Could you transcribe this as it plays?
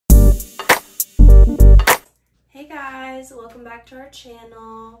guys, welcome back to our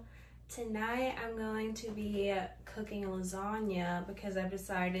channel. Tonight I'm going to be cooking a lasagna because I've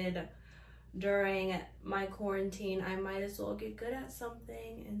decided during my quarantine I might as well get good at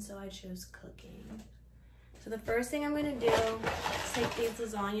something, and so I chose cooking. So the first thing I'm going to do is take these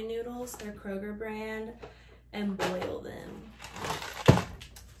lasagna noodles, they're Kroger brand, and boil them.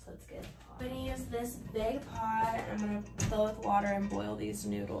 So let's get a pot. I'm going to use this big pot and I'm going to fill with water and boil these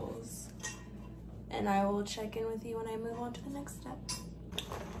noodles. And I will check in with you when I move on to the next step.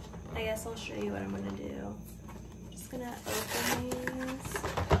 I guess I'll show you what I'm gonna do. Just gonna open these.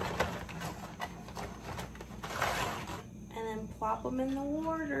 And then plop them in the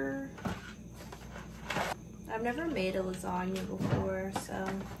water. I've never made a lasagna before, so,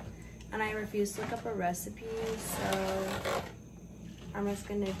 and I refuse to look up a recipe, so I'm just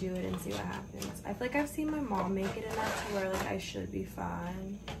gonna do it and see what happens. I feel like I've seen my mom make it enough to where like I should be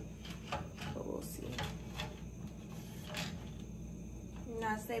fine. But we'll see. And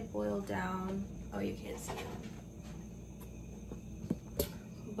as they boil down, oh, you can't see them.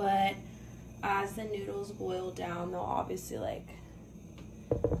 But as the noodles boil down, they'll obviously like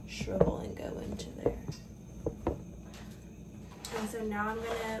shrivel and go into there. And so now I'm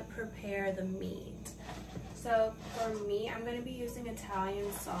gonna prepare the meat. So for me, I'm gonna be using Italian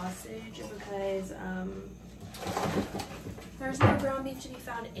sausage because there's no ground beef to be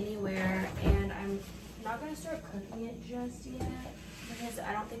found anywhere, and I'm not going to start cooking it just yet because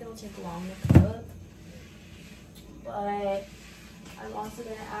I don't think it'll take long to cook. But I'm also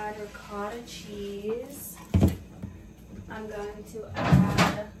going to add ricotta cheese. I'm going to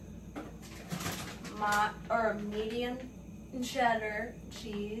add medium cheddar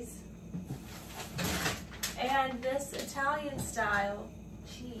cheese and this Italian style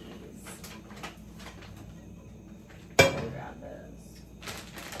cheese. Grab this.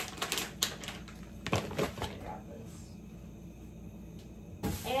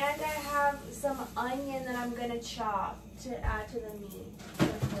 And I have some onion that I'm gonna chop to add to the meat for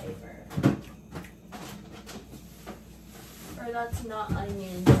flavor. Or that's not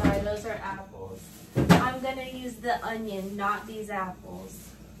onion, sorry, those are apples. I'm gonna use the onion, not these apples.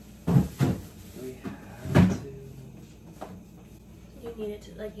 We have to. You need it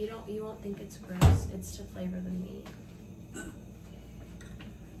to, like, you won't think it's gross. It's to flavor the meat.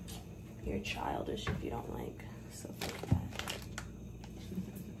 You're childish if you don't like stuff like that.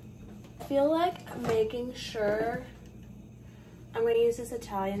 I feel like making sure, I'm going to use this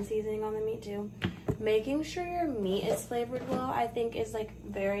Italian seasoning on the meat too. Making sure your meat is flavored well, I think, is like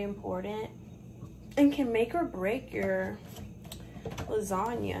very important and can make or break your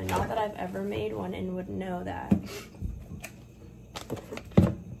lasagna. Not that I've ever made one and would know that.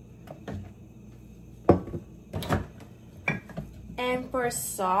 And for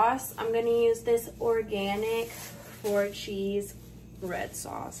sauce, I'm gonna use this organic 4 cheese red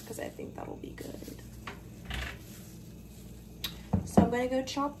sauce because I think that'll be good. So I'm gonna go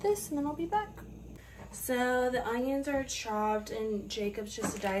chop this and then I'll be back. So the onions are chopped and Jacob's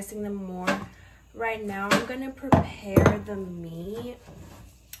just dicing them more. Right now I'm gonna prepare the meat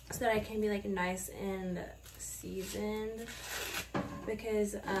so that I can be like nice and seasoned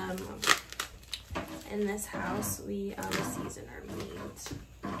because in this house, we season our meat.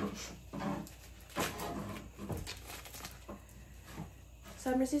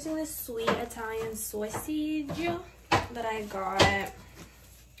 So I'm just using this sweet Italian sausage that I got. I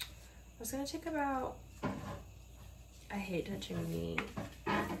was gonna take about, I hate touching meat.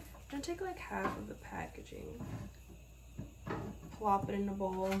 I'm gonna take like half of the packaging. Plop it in a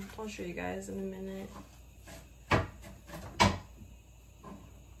bowl. I'll show you guys in a minute.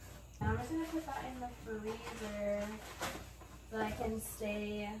 I'm just gonna put that in the freezer so that I can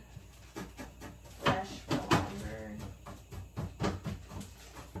stay fresh for longer.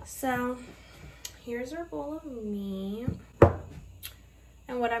 So here's our bowl of meat.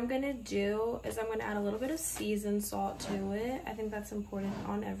 And what I'm gonna do is I'm gonna add a little bit of seasoned salt to it. I think that's important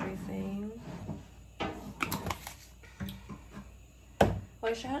on everything.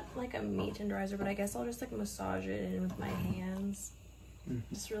 Well, I should have like a meat tenderizer, but I guess I'll just like massage it in with my hands.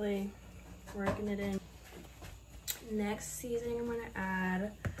 Just really working it in. Next seasoning I'm gonna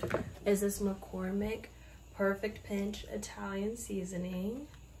add is this McCormick Perfect Pinch Italian seasoning.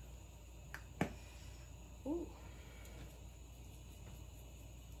 Ooh.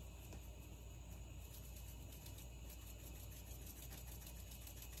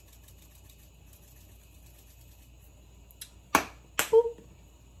 Boop.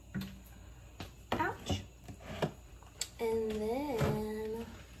 Ouch. And then,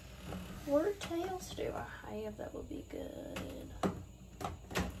 what tails do I have that will be good?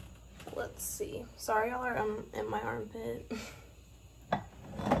 Flip let's see. Sorry, y'all are in my armpit.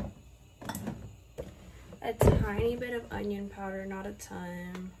 A tiny bit of onion powder, not a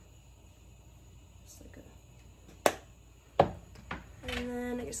ton. Just like and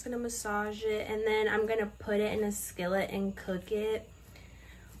then I'm just gonna massage it, and then I'm gonna put it in a skillet and cook it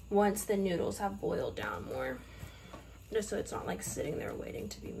once the noodles have boiled down more. Just so it's not like sitting there waiting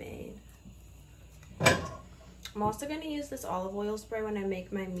to be made. I'm also gonna use this olive oil spray when I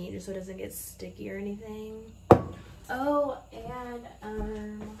make my meat just so it doesn't get sticky or anything. Oh, and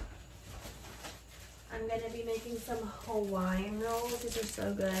I'm gonna be making some Hawaiian rolls. These are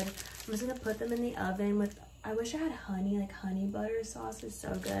so good. I'm just gonna put them in the oven with, I wish I had honey, like honey butter sauce is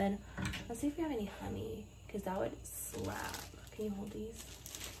so good. Let's see if we have any honey, because that would slap. Can you hold these?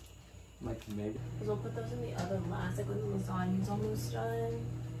 Like maybe. Because we'll put those in the oven last, like when the lasagna's almost done.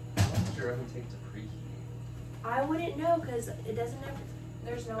 How long does your oven take to preheat? I wouldn't know, because it doesn't have,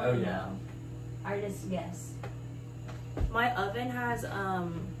 there's no way to know. I just guess. My oven has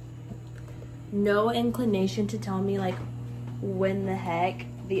no inclination to tell me like when the heck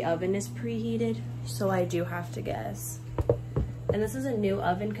the oven is preheated, so I do have to guess. And this is a new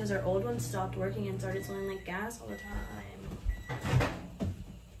oven because our old one stopped working and started smelling like gas all the time.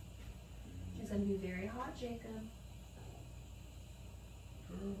 It's gonna be very hot, Jacob.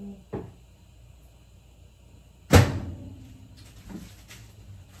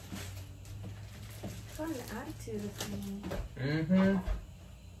 Got an attitude with me. Mm-hmm.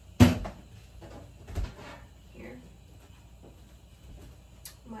 Here.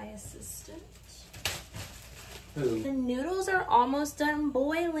 My assistant. Who? The noodles are almost done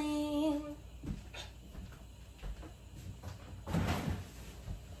boiling.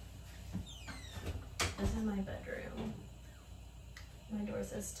 This is my bedroom. My door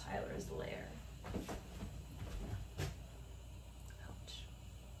says Tyler's lair. Ouch.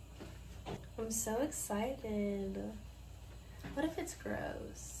 I'm so excited. What if it's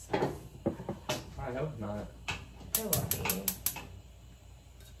gross? I hope not. You're lucky.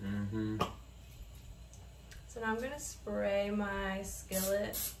 Mm-hmm. So now I'm gonna spray my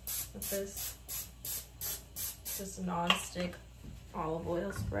skillet with this just non-stick olive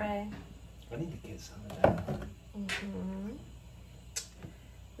oil spray. I need to get some of that.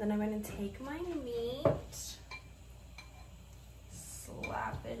 Then I'm gonna take my meat,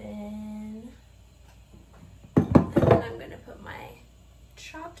 slap it in, and then I'm gonna put my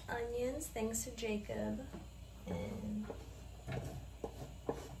chopped onions, thanks to Jacob, in.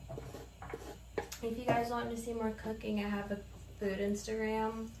 If you guys want to see more cooking, I have a food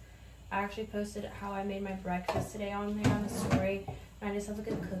Instagram. I actually posted how I made my breakfast today on there on the story. And I just have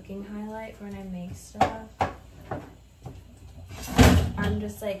like a cooking highlight for when I make stuff. I'm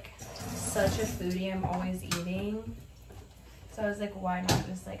just like such a foodie, I'm always eating. So I was like, why not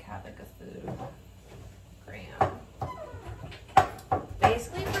just like have like a food gram.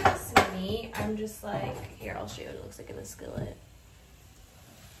 Basically for this meat, I'm just like, here, I'll show you what it looks like in the skillet.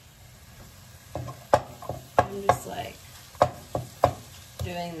 I'm just like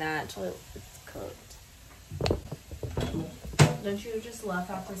doing that till it's cooked. Don't you just love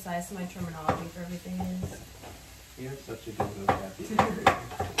how precise my terminology for everything is? You have such a good vocabulary.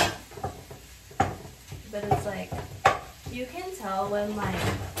 But it's like, you can tell when like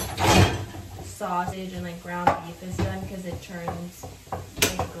sausage and like ground beef is done because it turns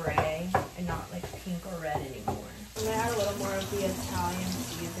like gray and not like pink or red anymore. I'm gonna add a little more of the Italian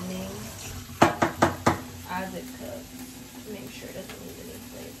seasoning as it cooks to make sure it doesn't lose any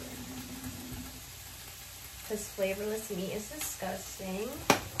flavor. Because flavorless meat is disgusting.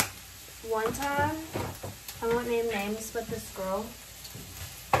 One time, I won't name names, but this girl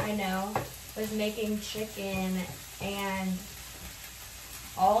I know was making chicken, and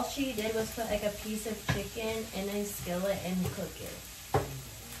all she did was put like a piece of chicken in a skillet and cook it.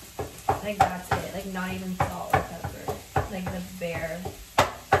 Like that's it. Like not even salt or pepper. Like the bare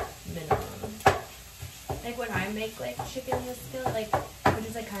minimum. Like when I make like chicken in the skillet, like which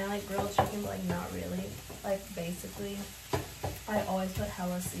is like kind of like grilled chicken, but like not really. Like basically, I always put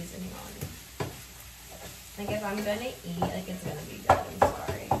hella seasoning on it. Like if I'm gonna eat, like it's gonna be good. I'm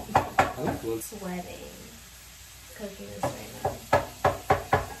sorry. I'm sweating cooking this right now.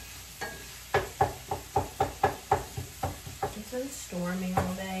 It's been storming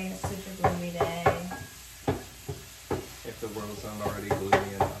all day. It's such a gloomy day. If the world's not already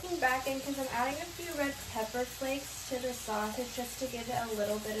gloomy enough. I'm back in because I'm adding a few red pepper flakes to the sausage just to give it a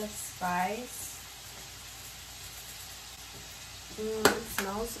little bit of spice. It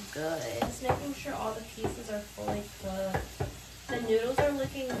smells good. Just making sure all the pieces are fully cooked. The noodles are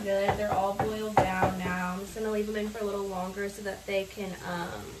looking good. They're all boiled down now. I'm just going to leave them in for a little longer so that they can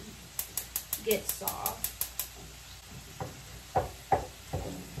get soft.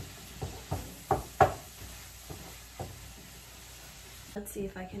 Let's see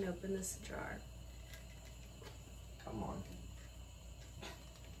if I can open this jar. Come on.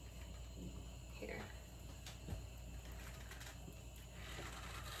 Here.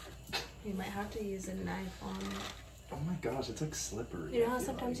 You might have to use a knife on it. Oh my gosh, it's like slippery. You know how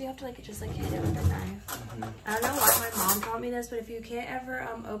sometimes you have to like just like hit it with a knife? I don't know why my mom taught me this, but if you can't ever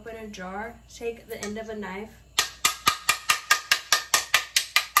open a jar, take the end of a knife.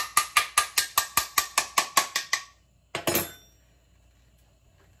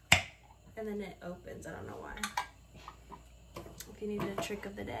 And then it opens. I don't know why. If you need a trick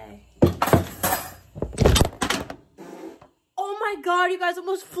of the day. Oh my god, you guys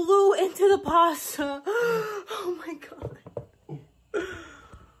almost flew into the pasta. Oh my god.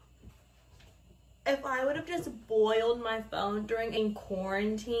 If I would have just boiled my phone during in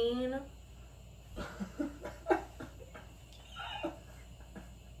quarantine.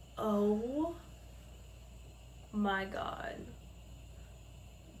 Oh my god.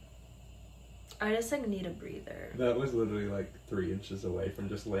 I just like need a breather. That was literally like 3 inches away from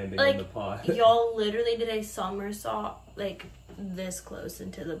just landing Like, in the pot. y'all literally did a somersault like this close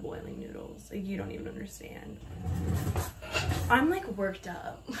into the boiling noodles. Like, you don't even understand. I'm like worked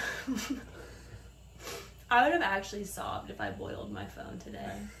up. I would have actually sobbed if I boiled my phone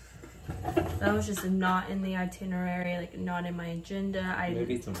today. That was just not in the itinerary, like not in my agenda.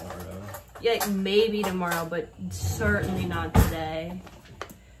 Maybe tomorrow. Yeah, like, maybe tomorrow, but certainly not today.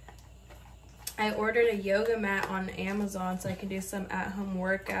 I ordered a yoga mat on Amazon so I can do some at-home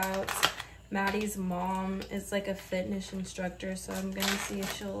workouts. Maddie's mom is like a fitness instructor, so I'm gonna see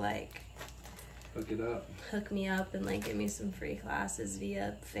if she'll like Hook it up. hook me up and like give me some free classes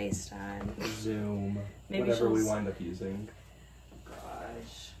via FaceTime. Zoom. Maybe Whatever we she'll- wind up using.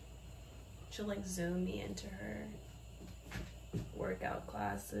 Gosh. She'll like Zoom me into her workout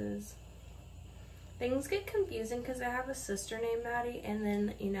classes. Things get confusing because I have a sister named Maddie, and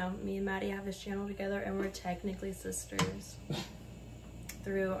then, you know, me and Maddie have this channel together, and we're technically sisters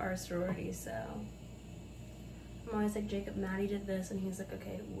through our sorority, so I'm always like, Jacob, Maddie did this, and he's like,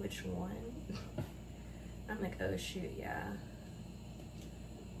 okay, which one? I'm like, oh shoot, yeah.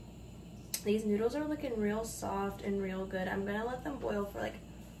 These noodles are looking real soft and real good. I'm gonna let them boil for like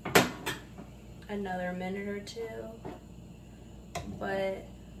another minute or two, but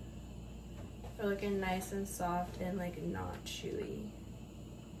they're looking nice and soft and like not chewy.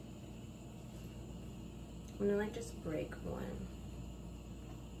 I'm gonna like just break one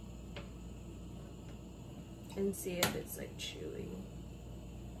and see if it's like chewy.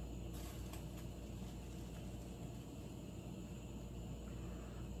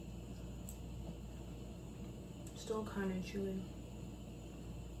 Still kind of chewy.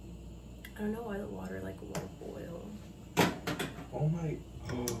 I don't know why the water like won't boil. Oh my.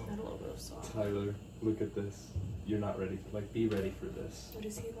 Oh. Add a little bit of salt. Tyler, look at this. You're not ready. Like, be ready for this. What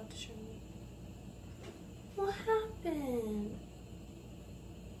is he about to show me? What happened?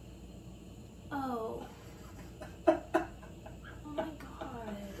 Oh. Oh my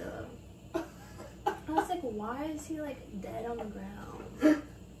god. I was like, why is he like dead on the ground?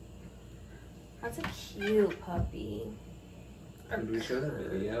 That's a cute puppy. Did we show that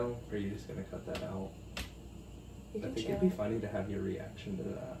video? Or are you just gonna cut that out? You I can think show it'd be it. funny to have your reaction to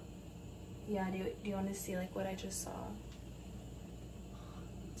that. Yeah, do you want to see like what I just saw?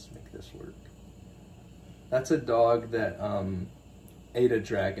 Let's make this work. That's a dog that ate a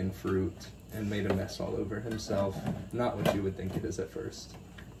dragon fruit and made a mess all over himself. Not what you would think it is at first.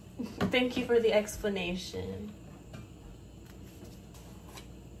 Thank you for the explanation.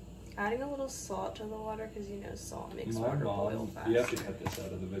 Adding a little salt to the water because you know salt makes water boil faster. You have to cut this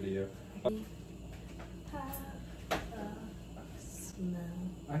out of the video. Have a smell.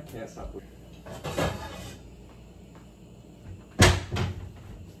 I can't stop.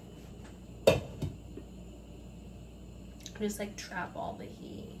 Just like trap all the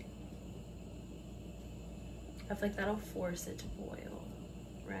heat. I feel like that'll force it to boil,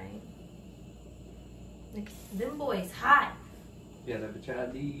 right? Like, them boys hot. Yeah, they're the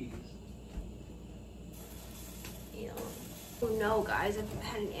Chinese. You know. Oh no, guys, I've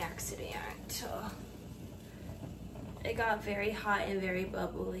had an accident. It got very hot and very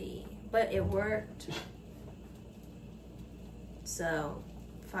bubbly, but it worked. So,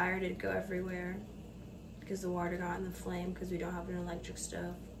 fire did go everywhere because the water got in the flame because we don't have an electric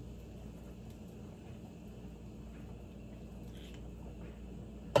stove.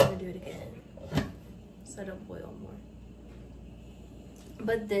 I'm gonna do it again so it'll boil more.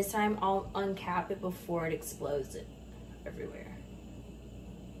 But this time I'll uncap it before it explodes it everywhere.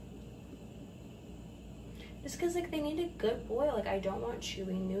 Just because, like, they need a good boil. Like, I don't want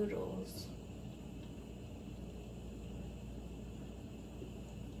chewy noodles.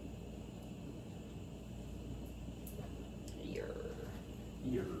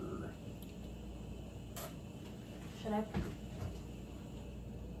 Should I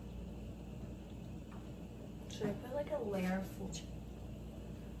put, like, a layer of full chicken?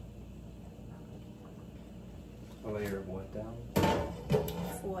 A layer of what down?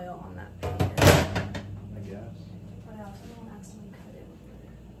 Foil on that pan. I guess. What else? I don't accidentally cut it.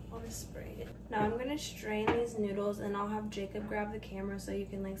 I'll just spray it. Now I'm gonna strain these noodles and I'll have Jacob grab the camera so you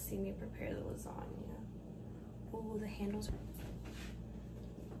can like see me prepare the lasagna. Oh, the handles.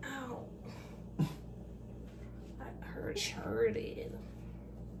 Ow. That hurted.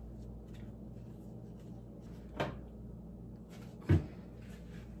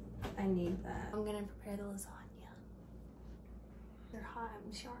 I need that. I'm gonna prepare the lasagna. They're hot,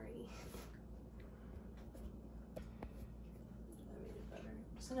 I'm sorry. I made it better. I'm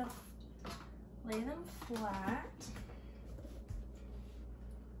just gonna lay them flat.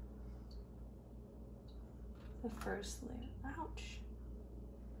 The first layer. Ouch.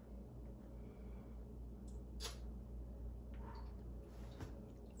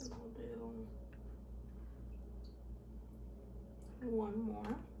 And I'll do one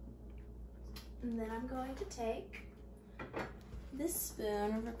more. And then I'm going to take this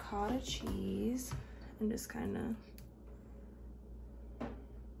spoon of ricotta cheese and just kind of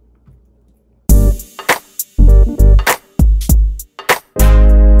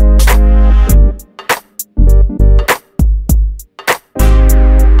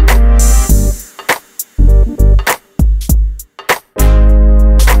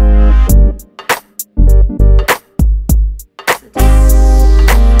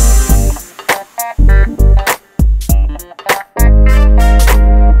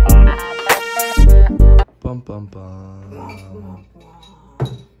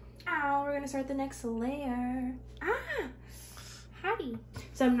Ow, we're gonna start the next layer. Howdy.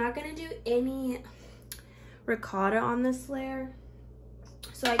 So I'm not gonna do any ricotta on this layer.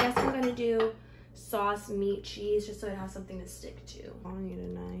 So I guess I'm gonna do sauce, meat, cheese, just so it has something to stick to. I need a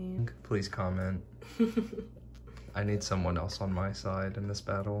knife. Please comment. I need someone else on my side in this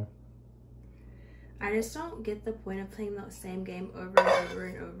battle. I just don't get the point of playing the same game over and over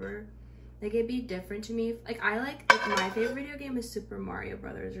and over. Like, it'd be different to me. Like, my favorite video game is Super Mario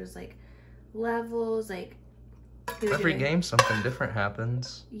Brothers. There's, like, levels, like... Every game, something different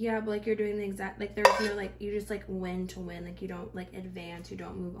happens. Yeah, but, like, you're doing the exact... Like, there's no, like, you just, like, win to win. Like, you don't, like, advance. You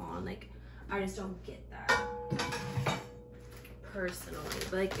don't move on. Like, I just don't get that. Personally.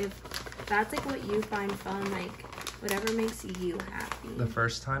 But, like, if that's, like, what you find fun, like, whatever makes you happy. The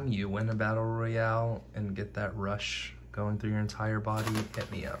first time you win a battle royale and get that rush going through your entire body,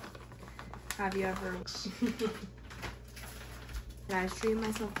 hit me up. Have you ever... Did I stream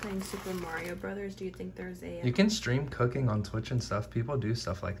myself playing Super Mario Brothers? Do you think there's a... You can stream cooking on Twitch and stuff. People do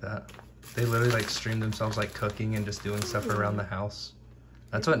stuff like that. They literally like stream themselves like cooking and just doing stuff around the house.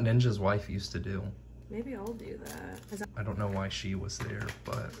 That's what Ninja's wife used to do. Maybe I'll do that. I don't know why she was there,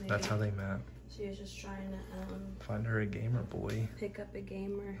 but that's how they met. She was just trying to find her a gamer boy. Pick up a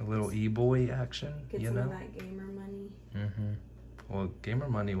gamer. A little e-boy action, get some of that gamer money. Mm-hmm. Well, gamer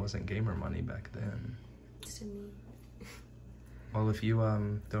money wasn't gamer money back then. To me. Well, if you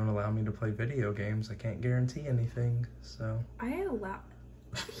don't allow me to play video games, I can't guarantee anything, so. I allow...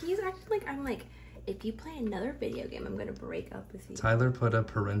 He's acting like I'm like, if you play another video game, I'm gonna break up with you. Tyler put a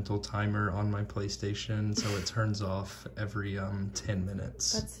parental timer on my PlayStation, so it turns off every 10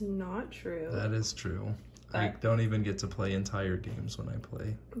 minutes. That's not true. That is true. I don't even get to play entire games when I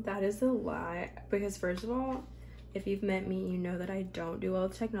play. That is a lie, because first of all, if you've met me, you know that I don't do well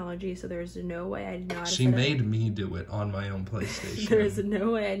with technology, so there's no way I know how to She made me do it on my own PlayStation. There's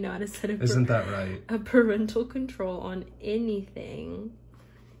no way I know how to set up Isn't that right? A parental control on anything.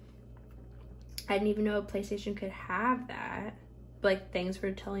 I didn't even know a PlayStation could have that. But, like, thanks for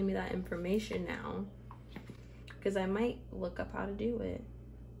telling me that information now. Because I might look up how to do it.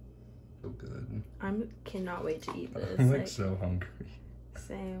 So good. I cannot wait to eat this. I'm like so hungry.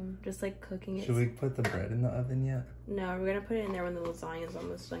 Same. Just like cooking it. Should we put the bread in the oven yet? No, we're gonna put it in there when the lasagna is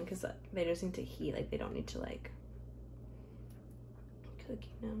almost done because they just need to heat. Like, they don't need to like cook,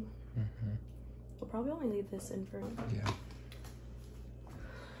 you know. Mm-hmm. We'll probably only leave this in for yeah.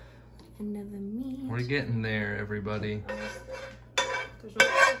 End of the meat. We're getting there, everybody. There's not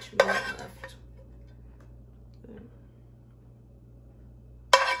much meat left.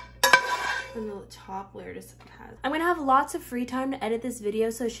 And the top layer just has... I'm gonna have lots of free time to edit this video,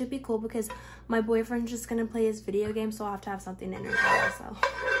 so it should be cool because my boyfriend's just gonna play his video game, so I'll have to have something to entertain myself.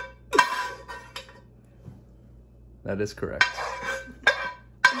 That is correct.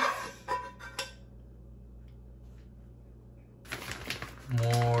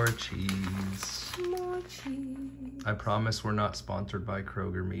 More cheese. More cheese. I promise we're not sponsored by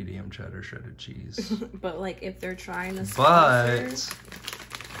Kroger medium cheddar shredded cheese. But like if they're trying to But sponsor,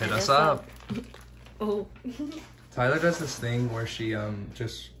 hit us up. Oh. Tyler does this thing where she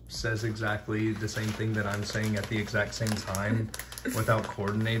just says exactly the same thing that I'm saying at the exact same time without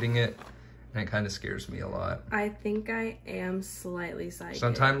coordinating it. And it kind of scares me a lot. I think I am slightly psychic.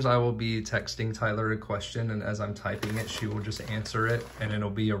 Sometimes I will be texting Tyler a question, and as I'm typing it, she will just answer it, and it'll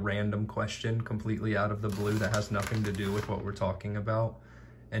be a random question completely out of the blue that has nothing to do with what we're talking about.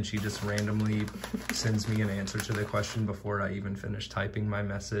 And she just randomly sends me an answer to the question before I even finish typing my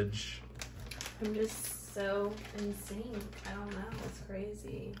message. I'm just so in sync. I don't know. It's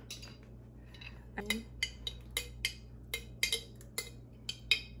crazy.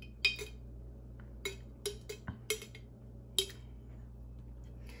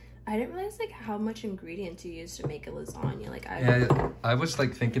 I didn't realize like how much ingredients you use to make a lasagna. Like I was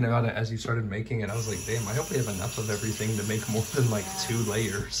like thinking about it as you started making it. I was like, damn, I hope we have enough of everything to make more than like 2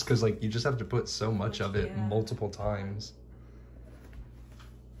 layers, because like you just have to put so much of it multiple times.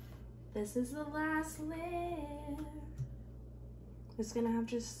 This is the last layer. It's gonna have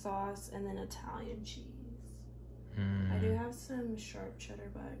just sauce and then Italian cheese. I do have some sharp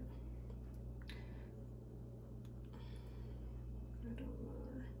cheddar, but I don't know.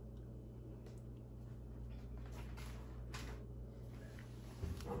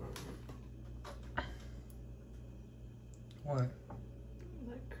 What?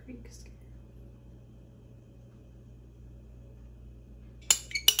 That creaks.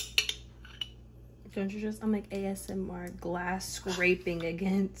 Don't you just, I'm like ASMR glass scraping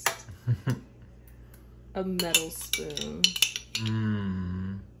against a metal spoon.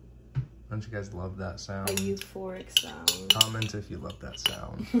 Don't you guys love that sound? A euphoric sound. Comment if you love that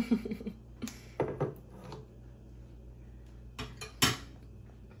sound.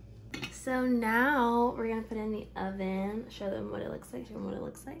 So now we're gonna put it in the oven. Show them what it looks like. Show them what it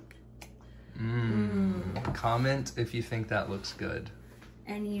looks like. Comment if you think that looks good.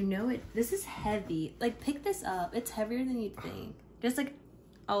 And you know it. This is heavy. Like, pick this up. It's heavier than you'd think. Just like,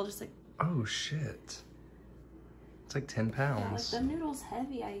 I'll just like. Oh shit! It's like 10 pounds. Yeah, like the noodle's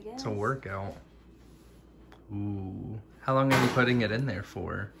heavy, I guess. It's a workout. Ooh. How long are you putting it in there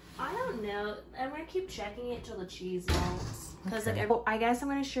for? I don't know. I'm gonna keep checking it till the cheese melts. Cause like, I guess I'm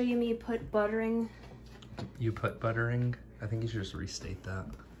gonna show you me put buttering. You put buttering? I think you should just restate that.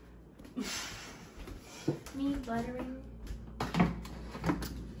 Me buttering.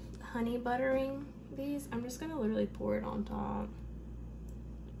 Honey buttering these. I'm just gonna literally pour it on top.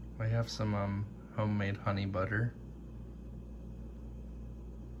 We have some homemade honey butter.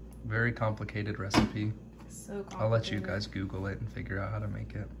 Very complicated recipe. So complicated. I'll let you guys Google it and figure out how to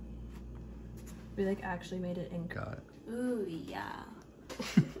make it. We like actually made it in. Got it. Ooh yeah.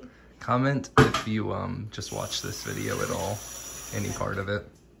 Comment if you just watch this video at all, any part of it.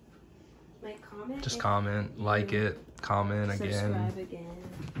 Like comment. Just comment, like it, comment again. Subscribe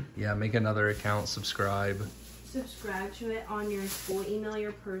again. Yeah, make another account, subscribe. Subscribe to it on your school email,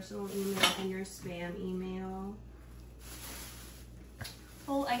 your personal email, and your spam email.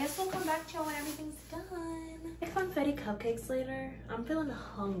 Well, I guess we'll come back to y'all when everything's done. Make confetti cupcakes later. I'm feeling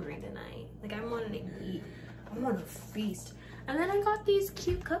hungry tonight. Like, I'm wanting to eat. I'm on a feast. And then I got these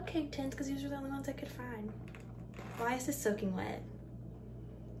cute cupcake tins because these were the only ones I could find. Why is this soaking wet?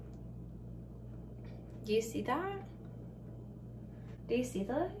 Do you see that? Do you see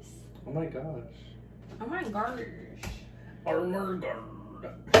this? Oh my gosh. Oh my gosh. Armor guard.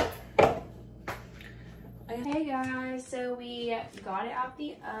 Hey guys, so we got it out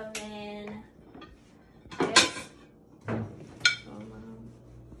the oven. Yes. Oh no.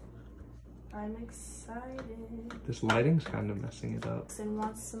 I'm excited. This lighting's kind of messing it up. And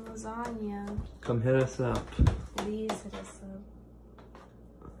wants some lasagna. Come hit us up. Please hit us up.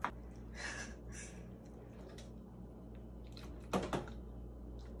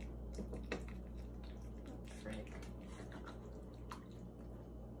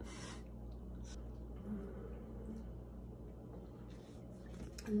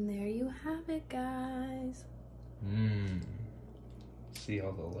 And there you have it, guys. See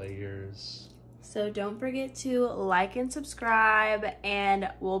all the layers. So don't forget to like and subscribe, and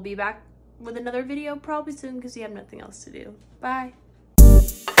we'll be back with another video probably soon because we have nothing else to do. Bye.